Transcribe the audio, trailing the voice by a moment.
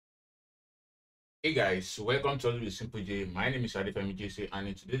Hey guys, welcome to Always with Simple J. My name is Adefemi JC, and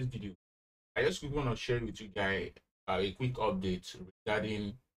in today's video, I just want to share with you guys a quick update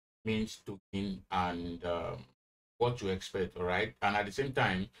regarding mint token and what to expect. All right, and at the same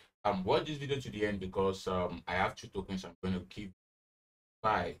time, watch this video to the end because I have two tokens I'm going to keep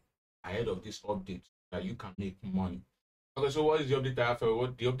buy ahead of this update so that you can make money. Okay, so what is the update I have for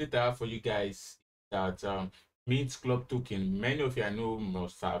what the update I have for you guys is that mint club token. Many of you I know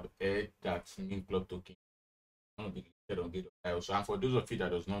must have heard that mint club token going to be listed on Gate.io. So, and for those of you that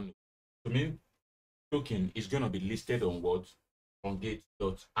does not know, the main token is going to be listed on what? On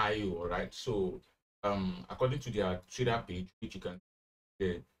Gate.io, all right? So, according to their Twitter page, which you can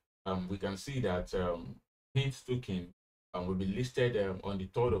see, we can see that Mint token will be listed on the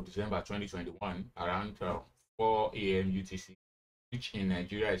 3rd of December 2021 around 4 a.m. UTC, which in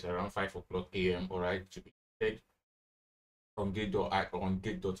Nigeria is around 5 o'clock a.m. All right, to be listed on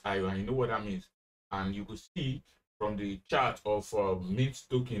Gate.io, and you know what that means. And you could see from the chart of Mint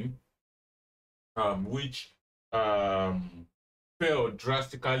token, which fell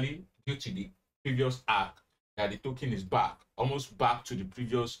drastically due to the previous arc, that the token is back, almost back to the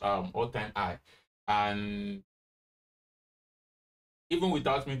previous all-time high. And even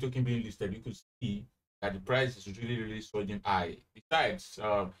without Mint token being listed, you could see that the price is really surging high. Besides,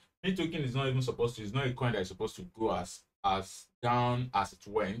 Mint token is not even supposed to, it's not a coin that is supposed to go as down as it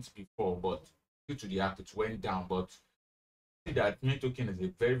went before, but due to the act, it went down. But see that Mint token is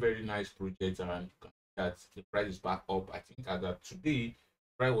a very nice project, and that the price is back up. I think as of today,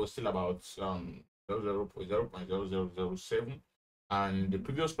 price was still about 0.0007, and the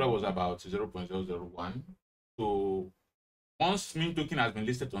previous price was about 0.001. So once Mint token has been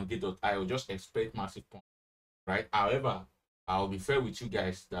listed on Gate.io, just expect massive pump, right? However, I'll be fair with you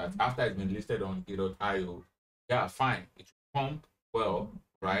guys that after it's been listed on Gate.io, yeah, fine, it will pump well,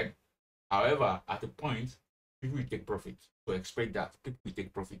 right? However, at a point, people will take profit. So expect that people will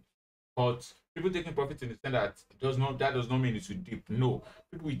take profit. But people taking profit in the sense that does not mean it will dip. No,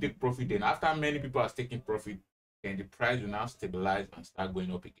 people will take profit. Then after many people are taking profit, then the price will now stabilize and start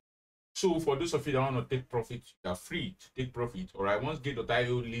going up again. So for those of you that want to take profit, you are free to take profit. All right. Once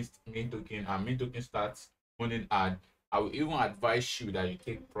Gate.io lists Mint token and Mint token starts running ad, I will even advise you that you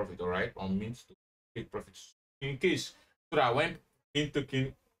take profit. All right, on Mint to take profit in case, so that when Mint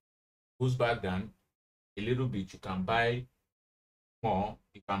token goes back down a little bit, you can buy more,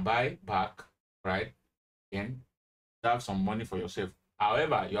 you can buy back, right? Then have some money for yourself.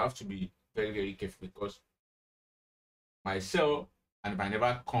 However, you have to be very careful because might sell and might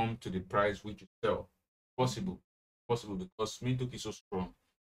never come to the price which you sell. Possible, possible because Mintok is so strong.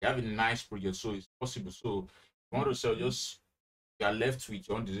 They have a nice project, so it's possible. So if you want to sell, just you are left with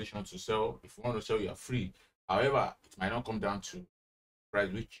your own decision to sell. If you want to sell, you are free. However, it might not come down to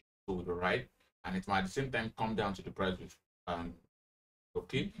price which you sold, right? And it might at the same time come down to the price which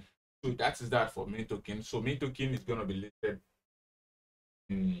okay. So that is that for Mint token. So Mint token is gonna be listed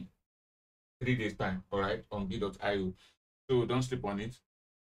in 3 days time, all right, on Gate.io. So don't sleep on it.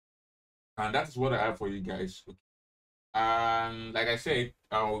 And that is what I have for you guys. Okay. And like I said,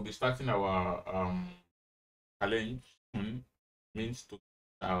 I will be starting our challenge soon. Mint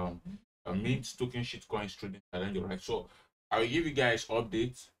token, a Mint token shitcoins trading challenge, all right. So I will give you guys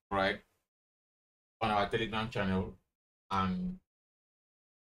updates, right, on our Telegram channel and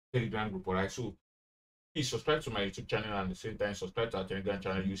Telegram group, all right. So please subscribe to my YouTube channel and at the same time subscribe to our Telegram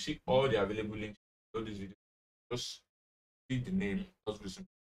channel. You see all the available links below this video. Just read the name, just listen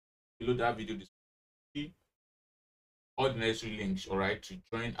below that video. See all the necessary links, all right, to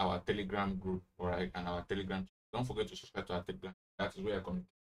join our Telegram group, all right, and our Telegram channel. Don't forget to subscribe to our Telegram. That is where I come.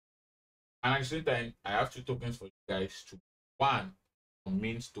 And at the same time, I have two tokens for you guys to one on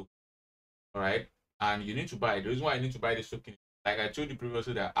Mint token, all right, and you need to buy. The reason why I need to buy this token, like I told you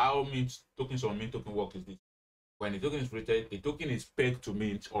previously, that how Mint tokens on Mint token work is this. When the token is created, the token is pegged to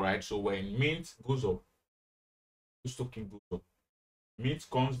Mint, all right. So when Mint goes up, this token goes up. Mint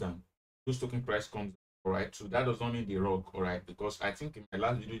comes down, this token price comes down, all right. So that does not mean the rug, all right, because I think in my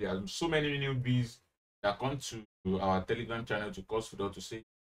last video there are so many newbies that come to our Telegram channel to cause further to say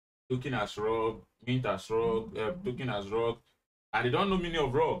token has rug, Mint has rug, token has rug, and they don't know meaning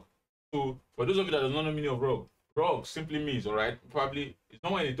of rug. So for those of you that does not know meaning of rug simply means, all right, probably it's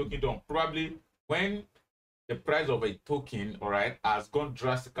not when the token down, probably when the price of a token, all right, has gone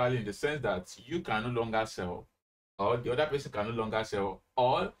drastically in the sense that you can no longer sell, or the other person can no longer sell,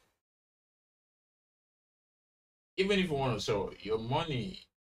 or even if you want to sell, your money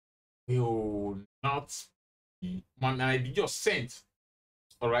will not be, might be just sent,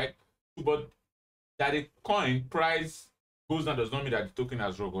 all right. But that the coin price goes down does not mean that the token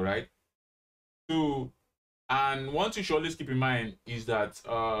has rug, all right. So, and one thing you should always keep in mind is that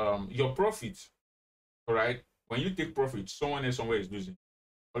your profit, all right, when you take profit, someone else somewhere is losing.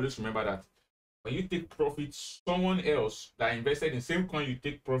 Always remember that when you take profit, someone else that invested in same coin you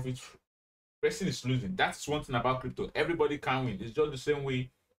take profit, person is losing. That's one thing about crypto. Everybody can win. It's just the same way.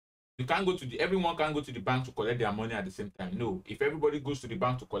 You can't go to the everyone can go to the bank to collect their money at the same time. No, if everybody goes to the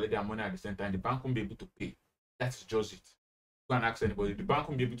bank to collect their money at the same time, the bank won't be able to pay. That's just it. You can't ask anybody. The bank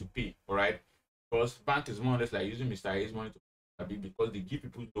won't be able to pay. All right, because bank is more or less like using Mr. A's money to pay because they give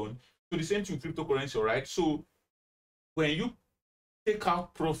people loan. So the same thing with cryptocurrency. All right. So when you take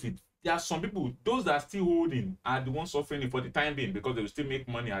out profit, there are some people, those that are still holding, are the ones suffering for the time being because they will still make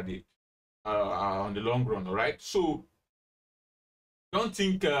money at the on the long run. All right. So don't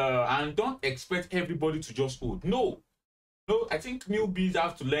think and don't expect everybody to just hold. No, no, I think newbies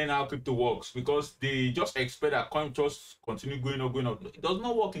have to learn how crypto works because they just expect that coin just continue going up, going up. It does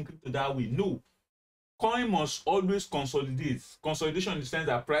not work in crypto that way. No, coin must always consolidate. Consolidation in the sense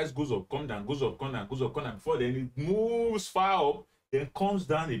that price goes up, come down, goes up, come down, goes up, come down. Before then it moves far up, then comes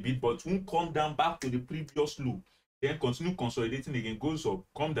down a bit, but won't come down back to the previous low. Then continue consolidating again, goes up,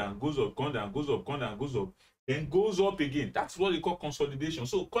 come down, goes up, come down, goes up, come down, goes up, then goes up again. That's what they call consolidation.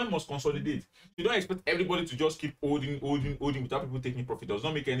 So coin must consolidate. You don't expect everybody to just keep holding, holding, holding without people taking profit. It does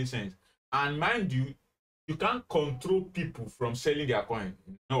not make any sense. And mind you, you can't control people from selling their coin.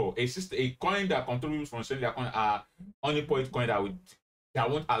 No, a coin that controls people from selling their coin are only point coin that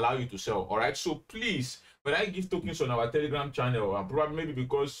won't allow you to sell. All right. So please, when I give tokens on our Telegram channel, and probably maybe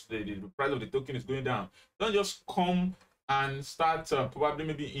because the price of the token is going down, don't just come and start probably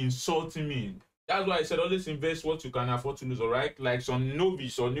maybe insulting me. That's why I said always invest what you can afford to lose. All right. Like some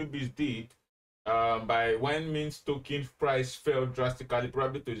novice or newbies did. By when mint token price fell drastically,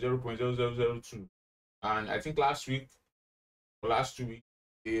 probably to 0.0002, and I think last week or last 2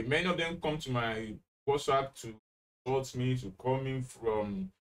 weeks, many of them come to my WhatsApp to insult me, to call me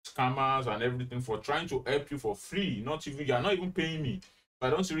from scammers and everything for trying to help you for free. Not even you are not even paying me. So I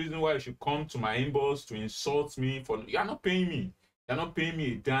don't see reason why you should come to my inbox to insult me for you are not paying me. You're not paying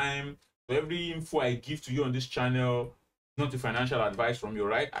me a dime. So every info I give to you on this channel is not a financial advice from you,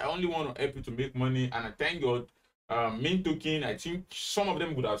 right? I only want to help you to make money, and I thank God. Mint token, I think some of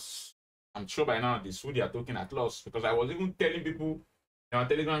them would have, I'm sure by now they sold their token at loss because I was even telling people in our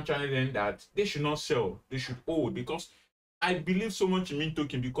Telegram channel then that they should not sell, they should hold because I believe so much in mint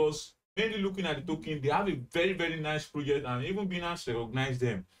token because mainly looking at the token, they have a very, very nice project and even Binance recognize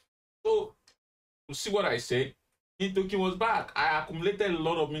them. So you see what I said? Mint token was back. I accumulated a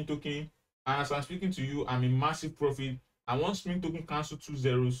lot of mint token, and as I'm speaking to you, I'm in massive profit. And once mint token cancel 2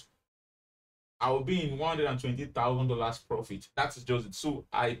 zeros, I will be in $120,000 profit. That's just it. So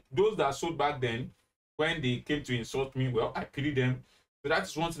those that sold back then, when they came to insult me, well, I pity them. So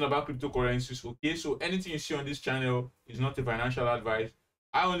that's one thing about cryptocurrencies. Okay, so anything you see on this channel is not a financial advice.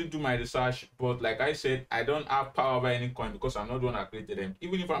 I only do my research, but like I said, I don't have power over any coin because I'm not the one that created them.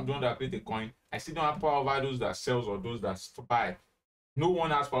 Even if I'm the one that created a coin, I still don't have power over those that sells or those that buy. No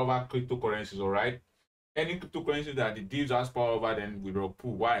one has power over cryptocurrencies, all right? Any cryptocurrency that the devs has power over, then we will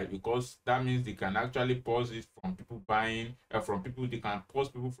pull. Why? Because that means they can actually pause it from people buying, from people, they can pause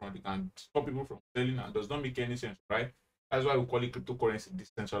people from, they can stop people from selling, and does not make any sense, right? That's why we call it cryptocurrency,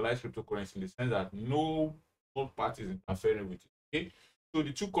 decentralized cryptocurrency, in the sense that no third parties interfering with it. Okay. So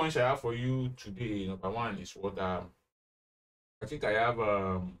the two coins I have for you today, number one is what I think I have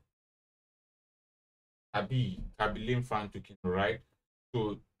Kabi fan token, right?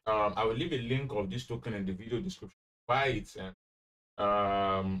 So I will leave a link of this token in the video description. Buy it.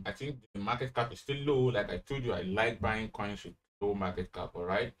 I think the market cap is still low. Like I told you, I like buying coins with low market cap. All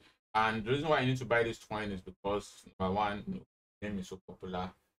right. And the reason why I need to buy this coin is because number one, the name is so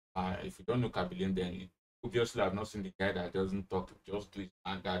popular. If you don't know Kabilim, then you obviously have not seen the guy that doesn't talk, just do it,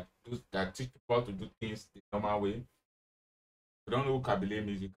 and that teach people how to do things the normal way. If you don't know who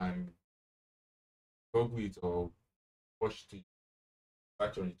Kabilim is, you can Google it or watch it,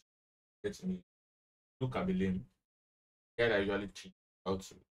 search on it, get me. Look Kabilim, guy that usually teach how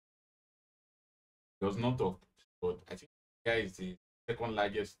to does not talk, but I think the guy is the second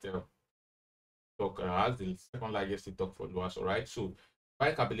largest talk, has the second largest TikTok followers. All right, so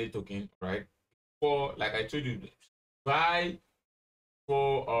buy Capillate token, right? For like I told you, buy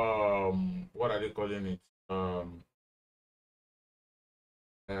for what are they calling it? Uh,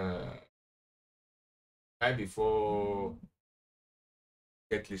 buy before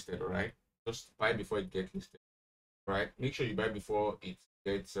get listed, all right? Just buy before it gets listed, right? Make sure you buy before it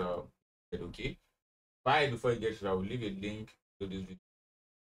gets okay. Buy before it gets. I will leave a link to this video,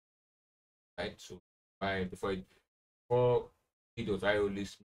 right? So buy before it for videos I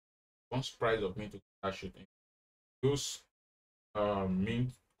list once price of mint start shooting, those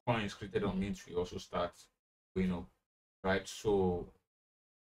mint coins created on mint will also start going up, right? So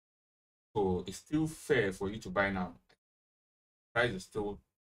it's still fair for you to buy now. Price is still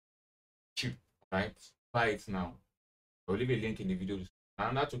cheap, right? Buy it now. I'll leave a link in the video description.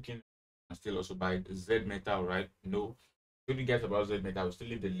 Another token can still also buy Z Metal, right? No, if you guys about Z Metal, I'll still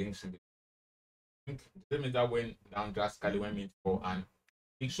leave the links in the link. Z Metal went down drastically when mint for and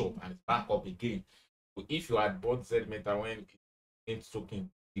picks up and it's back up again. So if you had bought Z Metal when mint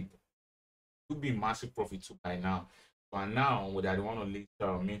token deep, it would be massive profit to buy now. But now, what I don't want to list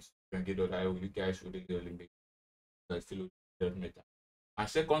mint and get that you guys should really make still Z Metal. And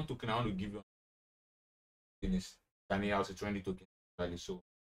second token I want to give you is Daniel's 20 token value. So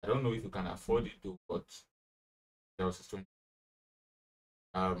I don't know if you can afford it though, but there's 20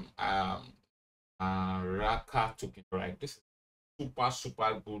 Raka token, right? This is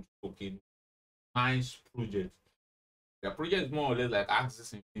super good token. Nice project. The project is more or less like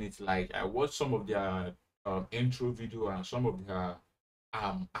Axis Infinity. Like I watched some of their intro video and some of their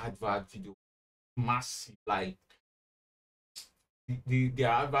advert video. Massive, like their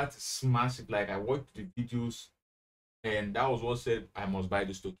advert is massive. Like I watched the videos and that was what said I must buy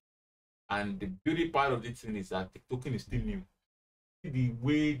this token. And the beauty part of the thing is that the token is still new. The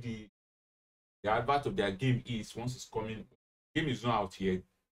way the advert of their game is once it's coming, the game is not out yet,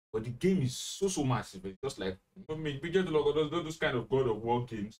 but the game is so massive. It's just like just those kind of God of War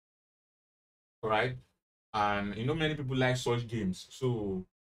games, right? And many people like such games, so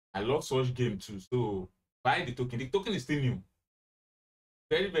I love such game too. So buy the token. The token is still new,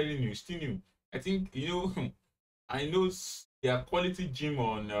 very new, still new. I think I know their quality gym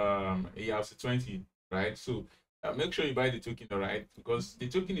on ARC20, right? So make sure you buy the token, all right? Because the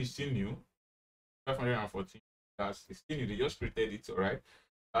token is still new, 514. That's it's still new. They just printed it, all right?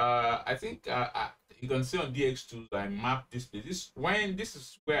 I think you can see on DX2 I mapped this place. This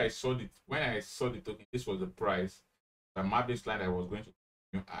is where I saw it. When I saw the token, this was the price. I mapped this line I was going to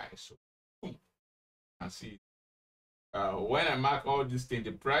new high. So boom, and see. When I mark all these things,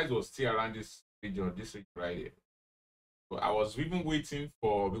 the price was still around this region right here. So I was even waiting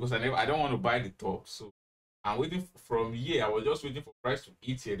for because I don't want to buy the top. So I'm waiting from here. I was just waiting for price to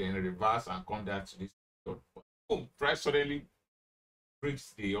hit here, then reverse and come down to this. But boom, price suddenly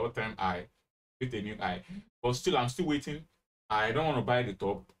breaks the all-time high, with a new high. But still, I'm still waiting. I don't want to buy the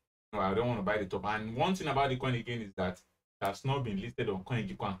top. No, I don't want to buy the top. And one thing about the coin again is that it has not been listed on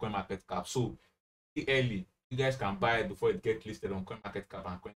CoinGecko and CoinMarketCap. So early, you guys can buy it before it gets listed on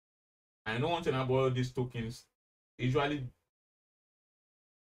CoinMarketCap and Coin. And I know one thing about these tokens, usually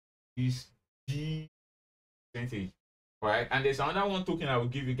is the percentage. Right, and there's another one token I will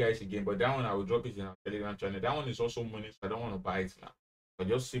give you guys again, but that one I will drop it in our Telegram channel. That one is also money, so I don't want to buy it now. But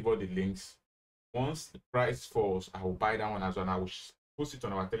just save all the links. Once the price falls, I will buy that one as well. And I will post it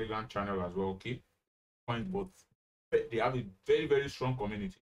on our Telegram channel as well. Okay, point, but they have a very strong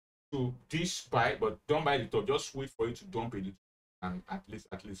community. So this buy, but don't buy the top. Just wait for it to dump it, and at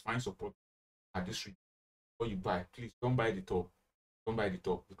least find support at this rate before you buy. Please don't buy the top. Don't buy the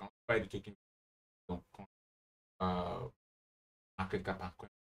top. You can buy the token. Don't market cap and coin.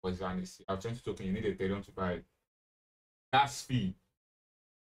 For example, alternative token, you need a Ethereum to buy it. That's fee.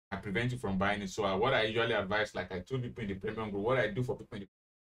 I prevent you from buying it. So what I usually advise, like I told people in the premium group, what I do for people in the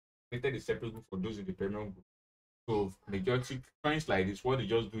created a separate group for those in the premium group. So majority coins like this, what they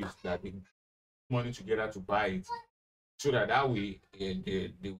just do is that they put money together to buy it, so that way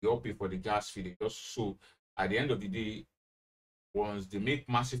they will all pay for the gas fee. They just so at the end of the day, once they make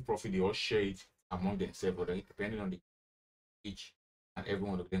massive profit, they all share it among themselves, or depending on the each and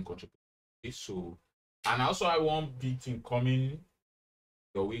everyone of them contribute. Okay, so and also I want big thing coming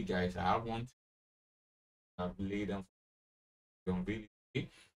your way, guys. I have one I've laid down for unveiling. Okay,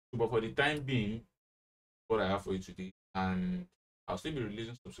 so but for the time being, what I have for you today, and I'll still be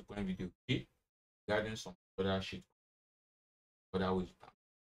releasing subsequent video, okay, regarding some other shit, other ways.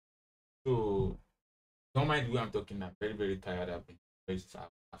 So don't mind the way I'm talking. I'm very tired.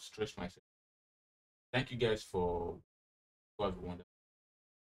 I've stressed myself. Thank you guys for what you wonder.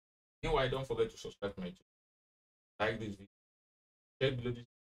 Meanwhile, don't forget to subscribe to my channel, like this video, check below this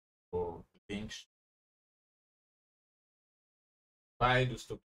for links, buy the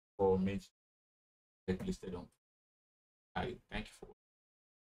stock for me get listed on. I thank you for